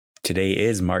Today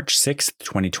is March 6th,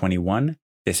 2021.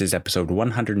 This is episode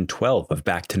 112 of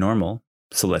Back to Normal.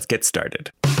 So let's get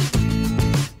started.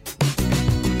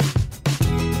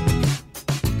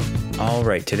 All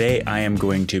right, today I am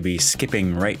going to be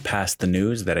skipping right past the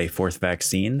news that a fourth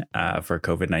vaccine for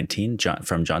COVID-19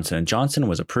 from Johnson & Johnson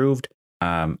was approved.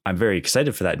 I'm very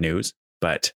excited for that news,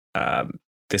 but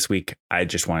this week I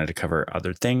just wanted to cover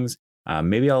other things.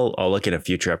 Maybe I'll look at a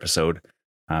future episode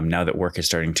now that work is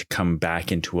starting to come back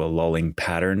into a lulling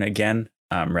pattern again,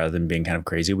 rather than being kind of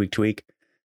crazy week to week,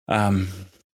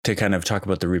 to kind of talk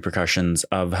about the repercussions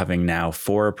of having now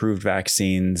 4 approved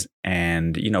vaccines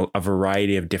and, a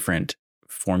variety of different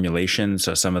formulations.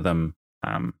 So some of them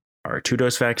are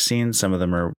 2-dose vaccines. Some of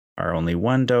them are only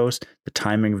 1 dose. The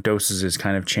timing of doses is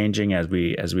kind of changing as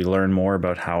we learn more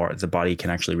about how the body can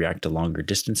actually react to longer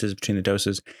distances between the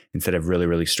doses instead of really,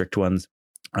 really strict ones,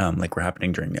 like were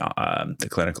happening during the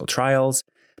clinical trials.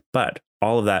 But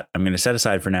all of that I'm going to set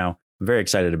aside for now. I'm very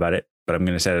excited about it, but I'm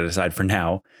going to set it aside for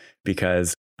now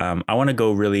because I want to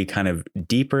go really kind of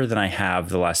deeper than I have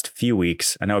the last few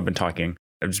weeks. I know I've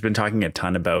just been talking a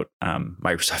ton about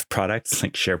Microsoft products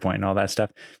like SharePoint and all that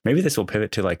stuff. Maybe this will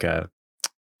pivot to like a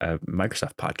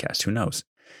Microsoft podcast. Who knows?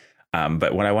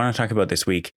 But what I want to talk about this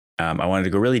week, I wanted to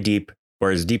go really deep,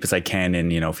 or as deep as I can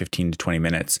in 15 to 20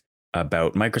 minutes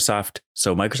about Microsoft.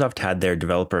 So Microsoft had their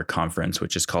developer conference,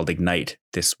 which is called Ignite,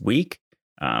 this week.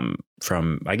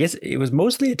 I guess it was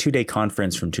mostly a 2-day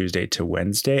conference from Tuesday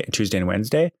and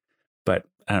Wednesday, but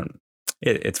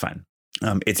it's fine.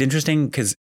 It's interesting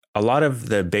because a lot of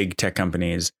the big tech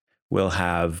companies will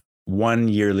have one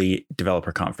yearly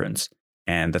developer conference,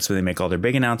 and that's where they make all their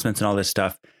big announcements and all this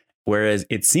stuff. Whereas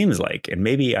it seems like, and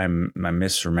maybe I'm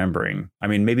misremembering. I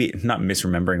mean, maybe not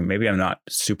misremembering. Maybe I'm not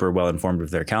super well informed with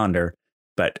their calendar,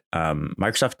 but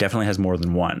Microsoft definitely has more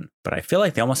than one. But I feel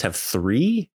like they almost have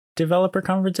 3 developer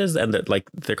conferences, and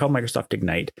they're called Microsoft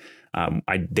Ignite.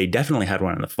 They definitely had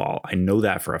one in the fall. I know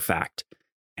that for a fact,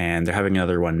 and they're having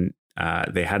another one.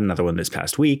 They had another one this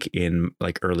past week in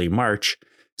like early March.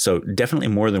 So definitely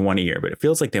more than one a year, but it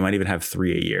feels like they might even have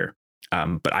 3 a year.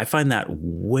 But I find that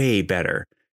way better.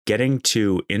 Getting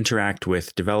to interact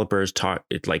with developers,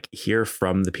 hear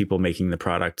from the people making the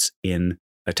products in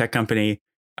a tech company.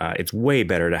 It's way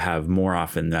better to have more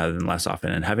often rather than less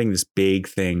often. And having this big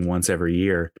thing once every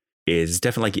year is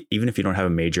definitely, even if you don't have a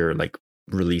major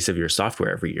release of your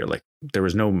software every year, there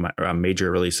was no major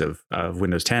release of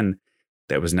Windows 10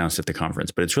 that was announced at the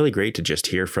conference, but it's really great to just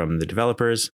hear from the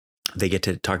developers. They get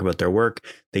to talk about their work.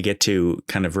 They get to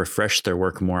kind of refresh their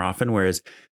work more often. Whereas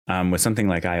with something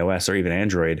like iOS or even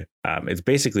Android, it's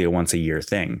basically a once a year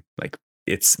thing. Like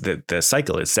it's the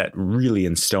cycle is set really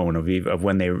in stone of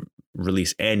when they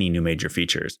release any new major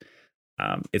features.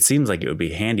 It seems like it would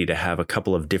be handy to have a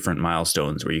couple of different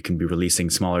milestones where you can be releasing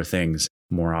smaller things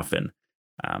more often.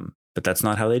 But that's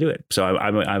not how they do it. So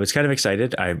I was kind of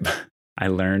excited. I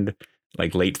learned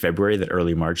late February that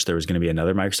early March there was going to be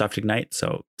another Microsoft Ignite.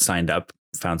 So signed up,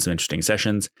 found some interesting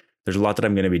sessions. There's a lot that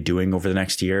I'm going to be doing over the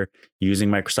next year using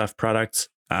Microsoft products.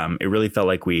 It really felt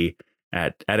like we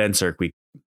at NSERC,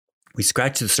 we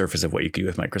scratched the surface of what you could do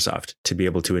with Microsoft to be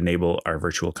able to enable our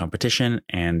virtual competition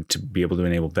and to be able to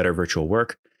enable better virtual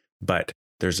work. But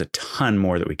there's a ton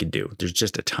more that we could do. There's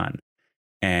just a ton.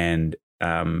 And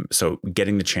so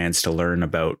getting the chance to learn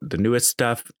about the newest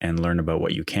stuff and learn about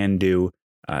what you can do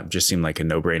just seemed like a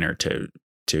no-brainer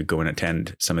to go and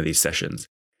attend some of these sessions.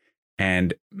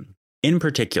 And in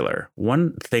particular,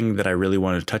 one thing that I really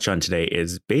want to touch on today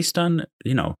is based on,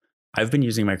 I've been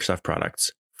using Microsoft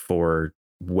products for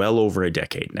well over a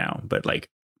decade now, but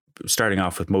starting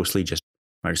off with mostly just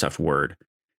Microsoft Word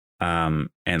and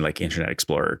Internet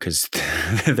Explorer, because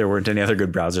there weren't any other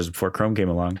good browsers before Chrome came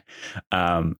along,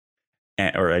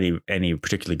 or any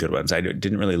particularly good ones. I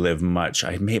didn't really live much.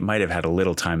 I might have had a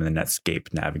little time in the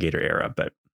Netscape Navigator era,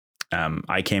 but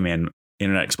I came in,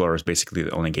 Internet Explorer was basically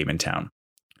the only game in town.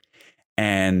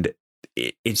 And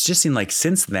it's just seemed like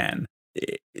since then,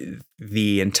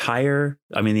 the entire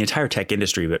tech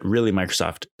industry, but really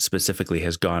Microsoft specifically,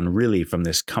 has gone really from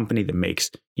this company that makes,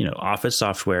 Office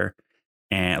software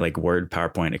and Word,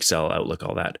 PowerPoint, Excel, Outlook,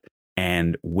 all that,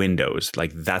 and Windows.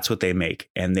 That's what they make.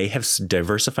 And they have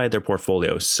diversified their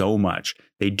portfolio so much.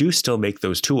 They do still make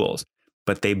those tools,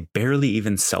 but they barely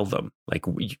even sell them.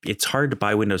 It's hard to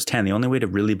buy Windows 10. The only way to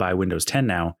really buy Windows 10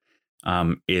 now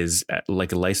is a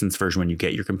licensed version when you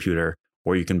get your computer,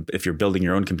 or you can, if you're building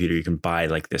your own computer, you can buy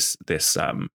this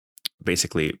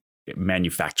basically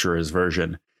manufacturer's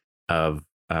version of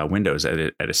Windows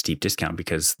at a steep discount,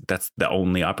 because that's the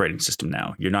only operating system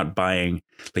now. You're not buying,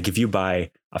 if you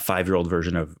buy a 5-year-old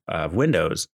version of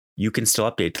Windows, you can still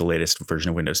update to the latest version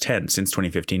of Windows 10 since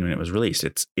 2015 when it was released.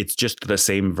 It's just the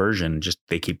same version, just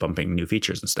they keep bumping new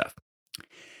features and stuff.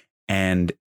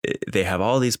 And they have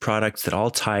all these products that all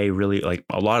tie really, like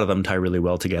a lot of them tie really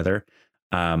well together.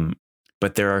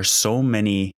 But there are so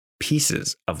many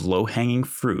pieces of low-hanging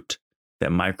fruit that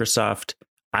Microsoft,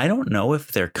 I don't know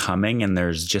if they're coming and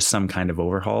there's just some kind of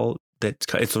overhaul.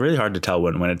 It's really hard to tell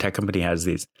when a tech company has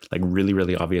these like really,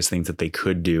 really obvious things that they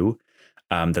could do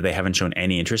that they haven't shown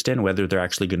any interest in, whether they're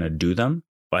actually going to do them.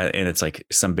 And it's like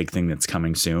some big thing that's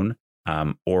coming soon.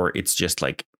 Or it's just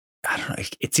like, I don't know,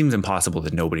 it seems impossible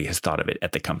that nobody has thought of it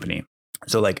at the company.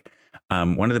 So like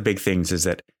one of the big things is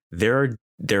that there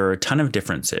are a ton of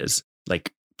differences,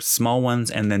 like small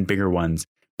ones and then bigger ones,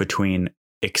 between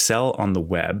Excel on the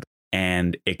web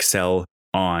and Excel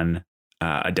on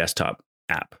a desktop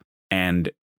app.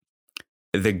 And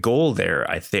the goal there,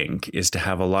 I think, is to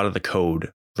have a lot of the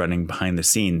code running behind the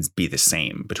scenes be the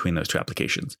same between those two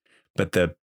applications. But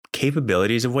the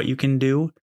capabilities of what you can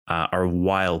do are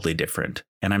wildly different.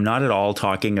 And I'm not at all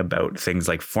talking about things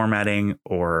like formatting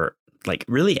or like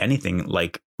really anything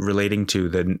like relating to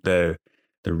the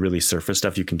really surface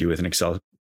stuff you can do with an Excel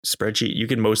spreadsheet. You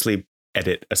can mostly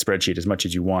edit a spreadsheet as much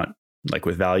as you want, like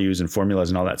with values and formulas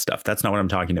and all that stuff. That's not what I'm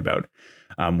talking about.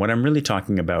 What I'm really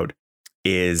talking about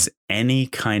is any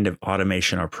kind of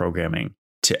automation or programming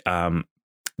to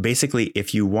basically,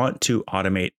 if you want to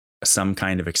automate some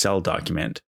kind of Excel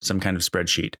document, some kind of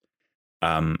spreadsheet,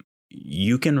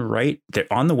 you can write there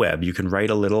on the web. You can write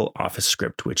a little Office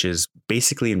script, which is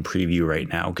basically in preview right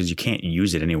now because you can't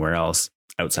use it anywhere else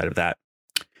outside of that.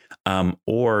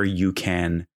 Or you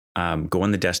can go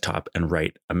on the desktop and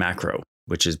write a macro,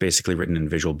 which is basically written in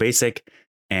Visual Basic.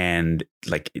 And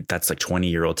like that's like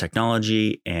 20-year-old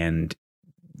technology, and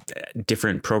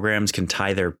different programs can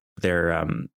tie their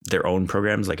own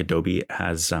programs. Like Adobe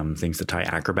has things that tie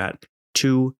Acrobat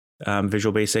to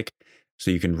Visual Basic. So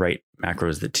you can write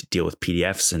macros that deal with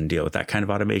PDFs and deal with that kind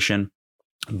of automation.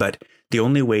 But the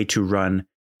only way to run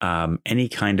any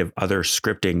kind of other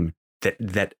scripting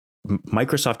that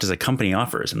Microsoft as a company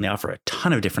offers, and they offer a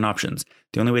ton of different options,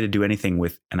 the only way to do anything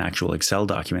with an actual Excel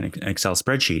document, an Excel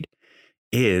spreadsheet,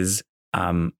 is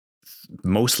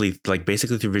mostly like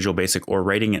basically through Visual Basic or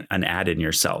writing an add-in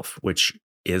yourself, which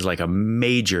is like a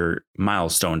major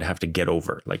milestone to have to get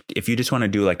over. Like if you just want to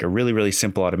do like a really, really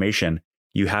simple automation,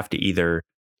 you have to either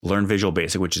learn Visual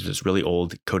Basic, which is this really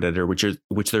old code editor,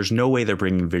 which there's no way they're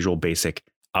bringing Visual Basic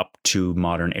up to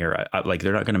modern era. Like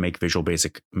they're not going to make Visual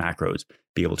Basic macros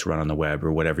be able to run on the web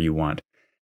or whatever you want.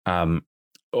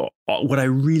 What I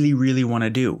really, really want to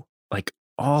do, like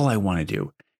all I want to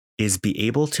do, is be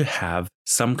able to have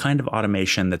some kind of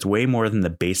automation that's way more than the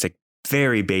basic,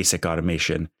 very basic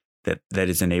automation that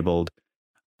is enabled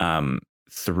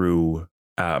through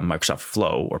Microsoft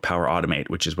Flow or Power Automate,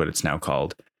 which is what it's now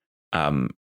called.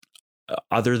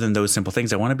 Other than those simple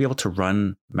things, I want to be able to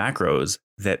run macros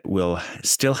that will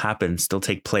still happen, still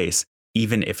take place,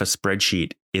 even if a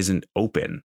spreadsheet isn't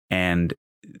open. And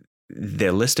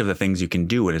the list of the things you can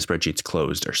do when a spreadsheet's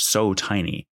closed are so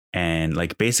tiny. And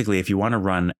like basically, if you want to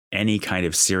run any kind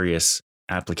of serious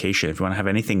application, if you want to have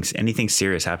anything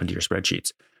serious happen to your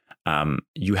spreadsheets,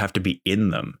 you have to be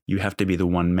in them. You have to be the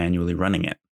one manually running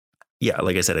it. Yeah,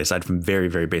 like I said, aside from very,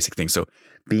 very basic things. So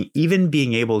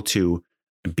being able to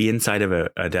be inside of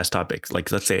a desktop,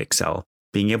 like let's say Excel,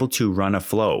 being able to run a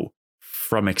flow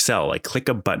from Excel, like click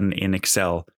a button in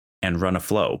Excel and run a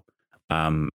flow.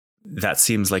 That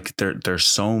seems like there's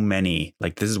so many,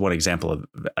 like this is one example of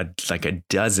like a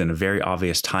dozen very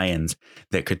obvious tie-ins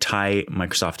that could tie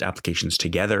Microsoft applications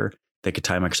together, that could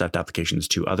tie Microsoft applications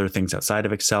to other things outside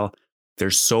of Excel.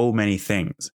 There's so many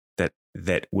things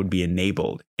that would be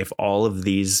enabled if all of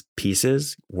these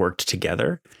pieces worked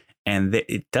together. And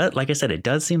it does, like I said, it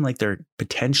does seem like they're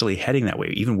potentially heading that way,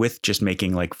 even with just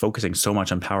focusing so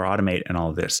much on Power Automate and all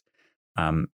of this.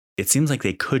 It seems like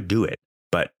they could do it,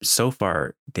 but so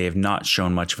far they have not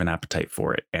shown much of an appetite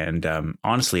for it. And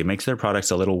honestly, it makes their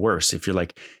products a little worse if you're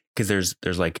like, because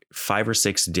there's like 5 or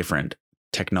 6 different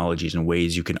technologies and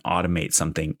ways you can automate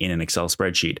something in an Excel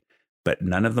spreadsheet, but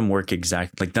none of them work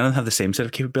exactly, like none of them have the same set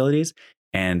of capabilities.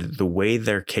 And the way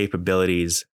their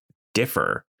capabilities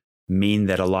differ mean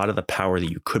that a lot of the power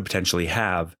that you could potentially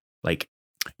have, like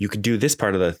you could do this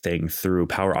part of the thing through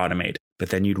Power Automate, but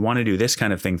then you'd want to do this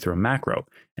kind of thing through a macro,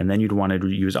 and then you'd want to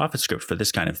use Office Script for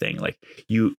this kind of thing. Like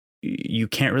you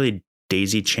can't really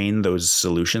daisy chain those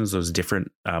solutions, those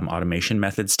different automation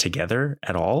methods together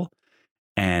at all.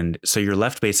 And so you're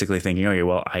left basically thinking, okay,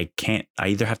 well, I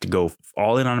either have to go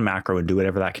all in on a macro and do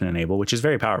whatever that can enable, which is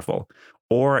very powerful,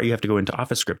 or you have to go into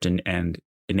Office Script and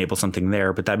enable something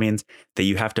there, but that means that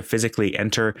you have to physically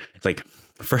enter, like,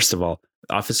 first of all,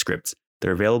 Office scripts.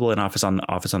 They're available in Office on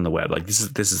the web. Like this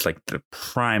is like the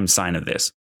prime sign of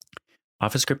this.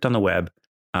 Office script on the web.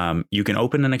 You can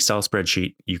open an Excel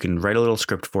spreadsheet. You can write a little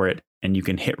script for it, and you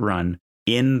can hit run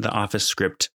in the Office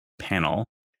script panel,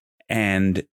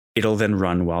 and it'll then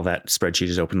run while that spreadsheet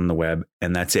is open on the web,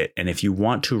 and that's it. And if you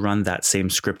want to run that same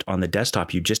script on the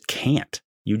desktop, you just can't.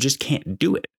 You just can't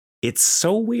do it. It's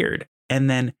so weird. And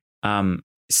then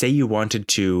say you wanted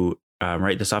to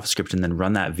write this Office script and then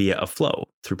run that via a flow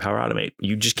through Power Automate.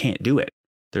 You just can't do it.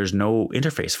 There's no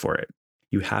interface for it.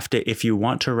 You have to, if you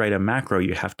want to write a macro,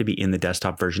 you have to be in the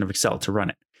desktop version of Excel to run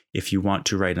it. If you want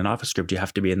to write an Office script, you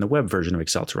have to be in the web version of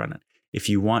Excel to run it. If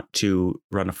you want to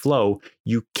run a flow,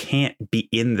 you can't be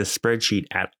in the spreadsheet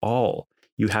at all.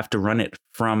 You have to run it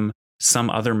from some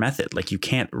other method. Like you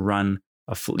can't run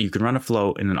you can run a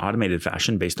flow in an automated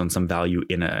fashion based on some value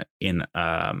in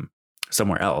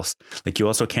somewhere else. Like you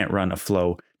also can't run a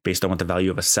flow based on what the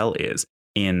value of a cell is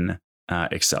in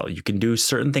Excel. You can do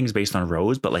certain things based on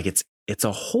rows, but like it's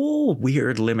a whole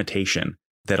weird limitation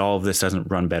that all of this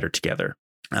doesn't run better together.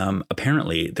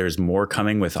 Apparently, there's more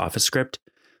coming with Office script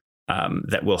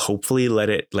that will hopefully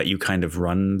let you kind of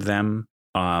run them.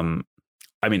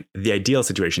 I mean, the ideal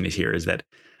situation is that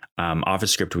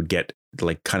Office script would get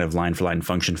like kind of line for line,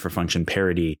 function for function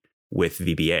parity with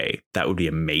VBA. That would be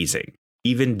amazing.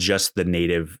 Even just the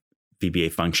native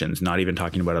VBA functions, not even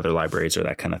talking about other libraries or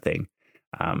that kind of thing.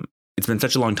 It's been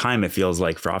such a long time, it feels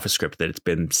like, for Office script that it's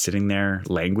been sitting there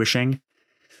languishing.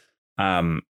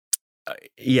 So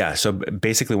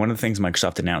basically one of the things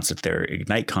Microsoft announced at their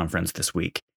Ignite conference this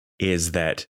week is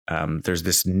that there's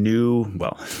this new,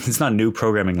 well, it's not new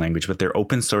programming language, but they're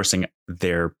open sourcing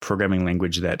their programming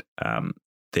language that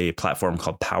the platform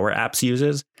called Power Apps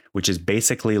uses, which is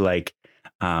basically like,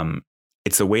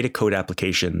 it's a way to code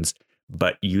applications,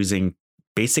 but using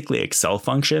basically Excel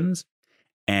functions.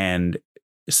 And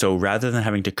so rather than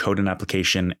having to code an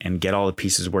application and get all the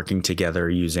pieces working together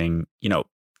using,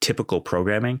 typical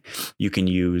programming, you can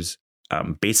use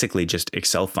basically just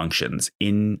Excel functions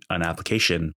in an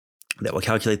application that will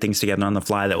calculate things together on the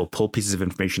fly, that will pull pieces of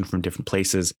information from different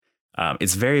places.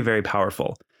 It's very, very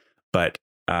powerful, but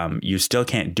you still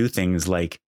can't do things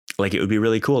like it would be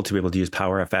really cool to be able to use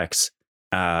PowerFX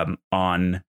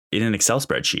in an Excel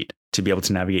spreadsheet, to be able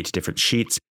to navigate to different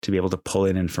sheets, to be able to pull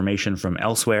in information from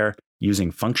elsewhere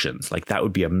using functions. Like that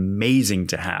would be amazing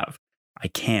to have. I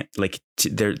can't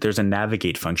there's a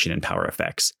navigate function in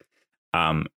PowerFX.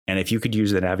 And if you could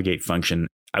use the navigate function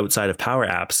outside of Power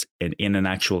Apps and in an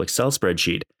actual Excel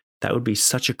spreadsheet, that would be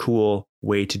such a cool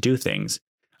way to do things.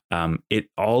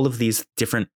 All of these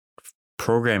different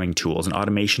programming tools and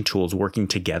automation tools working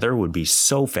together would be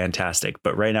so fantastic.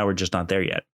 But right now we're just not there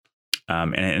yet.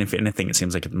 And if anything, it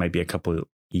seems like it might be a couple of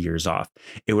years off.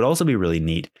 It would also be really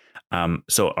neat.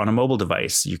 So on a mobile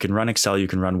device, you can run Excel, you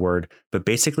can run Word, but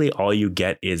basically all you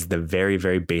get is the very,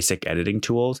 very basic editing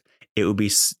tools. It would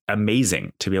be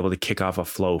amazing to be able to kick off a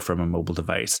flow from a mobile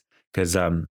device. Because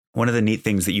one of the neat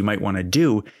things that you might want to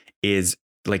do is,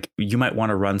 like, you might want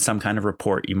to run some kind of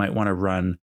report. You might want to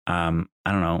run,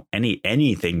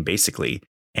 anything, basically.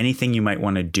 Anything you might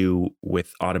want to do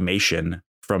with automation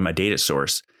from a data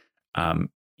source.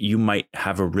 You might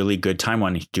have a really good time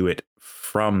wanting to do it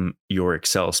from your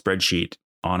Excel spreadsheet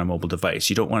on a mobile device.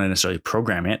 You don't want to necessarily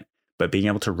program it, but being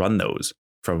able to run those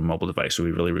from a mobile device would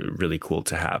be really, really, really cool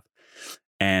to have.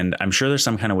 And I'm sure there's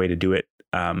some kind of way to do it.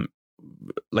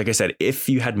 Like I said, if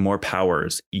you had more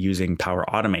powers using Power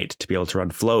Automate to be able to run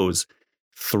flows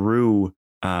through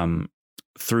the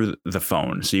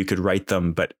phone, so you could write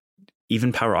them, but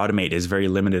even Power Automate is very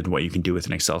limited in what you can do with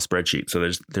an Excel spreadsheet.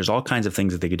 So there's all kinds of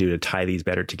things that they could do to tie these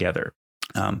better together.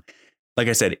 Like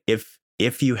I said,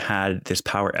 if you had this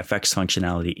Power FX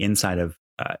functionality inside of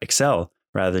Excel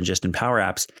rather than just in Power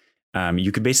Apps,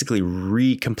 you could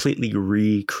basically completely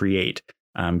recreate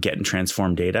get and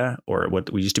transform data, or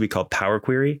what we used to be called Power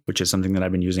Query, which is something that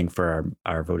I've been using for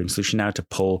our voting solution now, to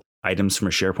pull items from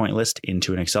a SharePoint list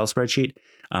into an Excel spreadsheet.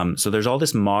 So there's all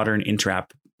this modern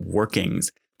interop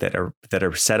workings that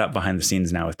are set up behind the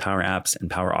scenes now with Power Apps and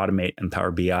Power Automate and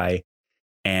Power BI.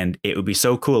 And it would be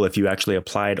so cool if you actually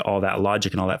applied all that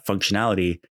logic and all that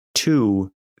functionality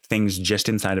to things just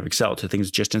inside of Excel, to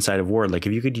things just inside of Word. Like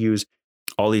if you could use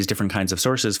all these different kinds of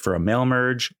sources for a mail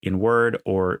merge in Word,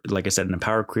 or like I said, in a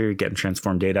Power Query, get and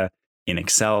transform data in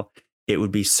Excel, it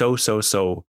would be so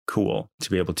cool to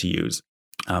be able to use.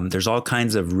 There's all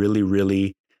kinds of really,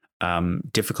 really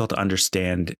difficult to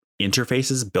understand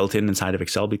interfaces built inside of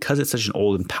Excel because it's such an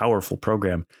old and powerful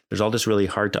program. There's all this really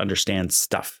hard to understand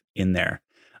stuff in there.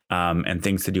 and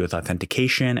things to do with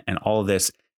authentication and all of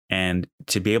this. And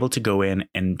to be able to go in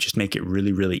and just make it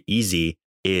really, really easy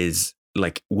is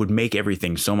like would make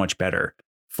everything so much better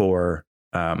for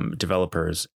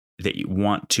developers that you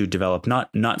want to develop,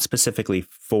 not specifically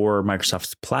for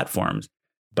Microsoft's platforms,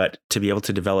 but to be able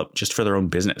to develop just for their own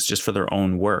business, just for their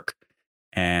own work.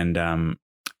 And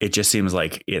it just seems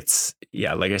like it's,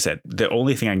 like I said, the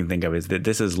only thing I can think of is that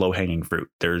this is low hanging fruit.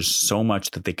 There's so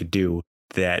much that they could do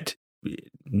that,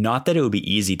 not that it would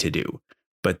be easy to do,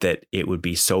 but that it would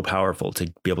be so powerful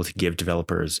to be able to give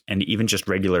developers and even just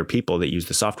regular people that use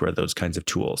the software those kinds of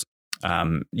tools.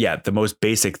 The most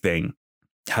basic thing,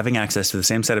 having access to the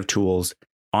same set of tools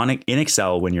in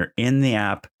Excel when you're in the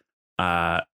app,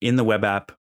 in the web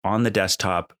app, on the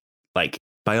desktop. Like,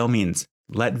 by all means,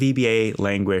 let VBA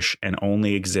languish and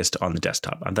only exist on the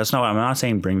desktop. I'm not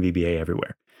saying bring VBA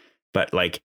everywhere, but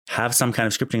like have some kind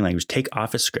of scripting language. Take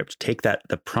OfficeScript, take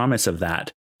the promise of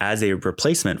that as a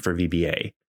replacement for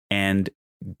VBA and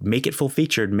make it full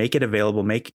featured, make it available,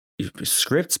 make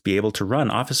scripts be able to run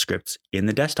Office scripts in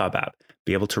the desktop app,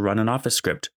 be able to run an Office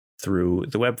script through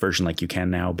the web version like you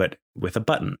can now, but with a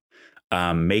button.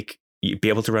 Be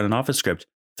able to run an Office script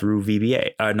through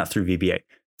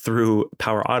through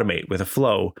Power Automate with a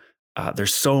flow.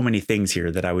 There's so many things here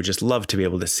that I would just love to be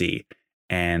able to see.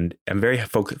 And I'm very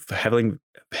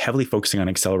heavily focusing on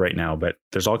Excel right now, but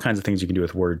there's all kinds of things you can do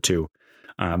with Word too,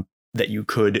 that you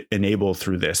could enable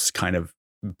through this kind of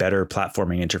better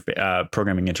programming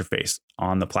interface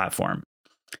on the platform.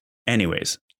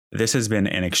 Anyways, this has been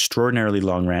an extraordinarily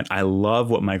long rant. I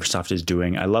love what Microsoft is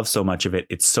doing. I love so much of it.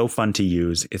 It's so fun to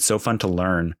use. It's so fun to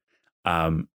learn.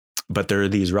 But there are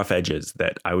these rough edges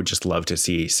that I would just love to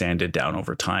see sanded down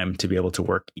over time to be able to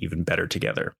work even better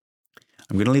together.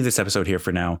 I'm going to leave this episode here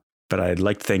for now, but I'd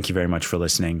like to thank you very much for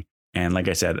listening. And like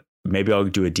I said, maybe I'll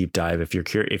do a deep dive. If you're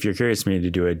curious for me to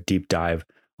do a deep dive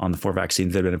on the 4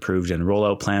 vaccines that have been approved and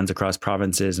rollout plans across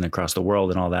provinces and across the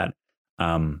world and all that,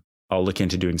 I'll look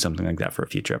into doing something like that for a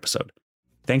future episode.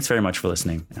 Thanks very much for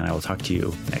listening, and I will talk to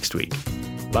you next week.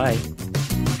 Bye.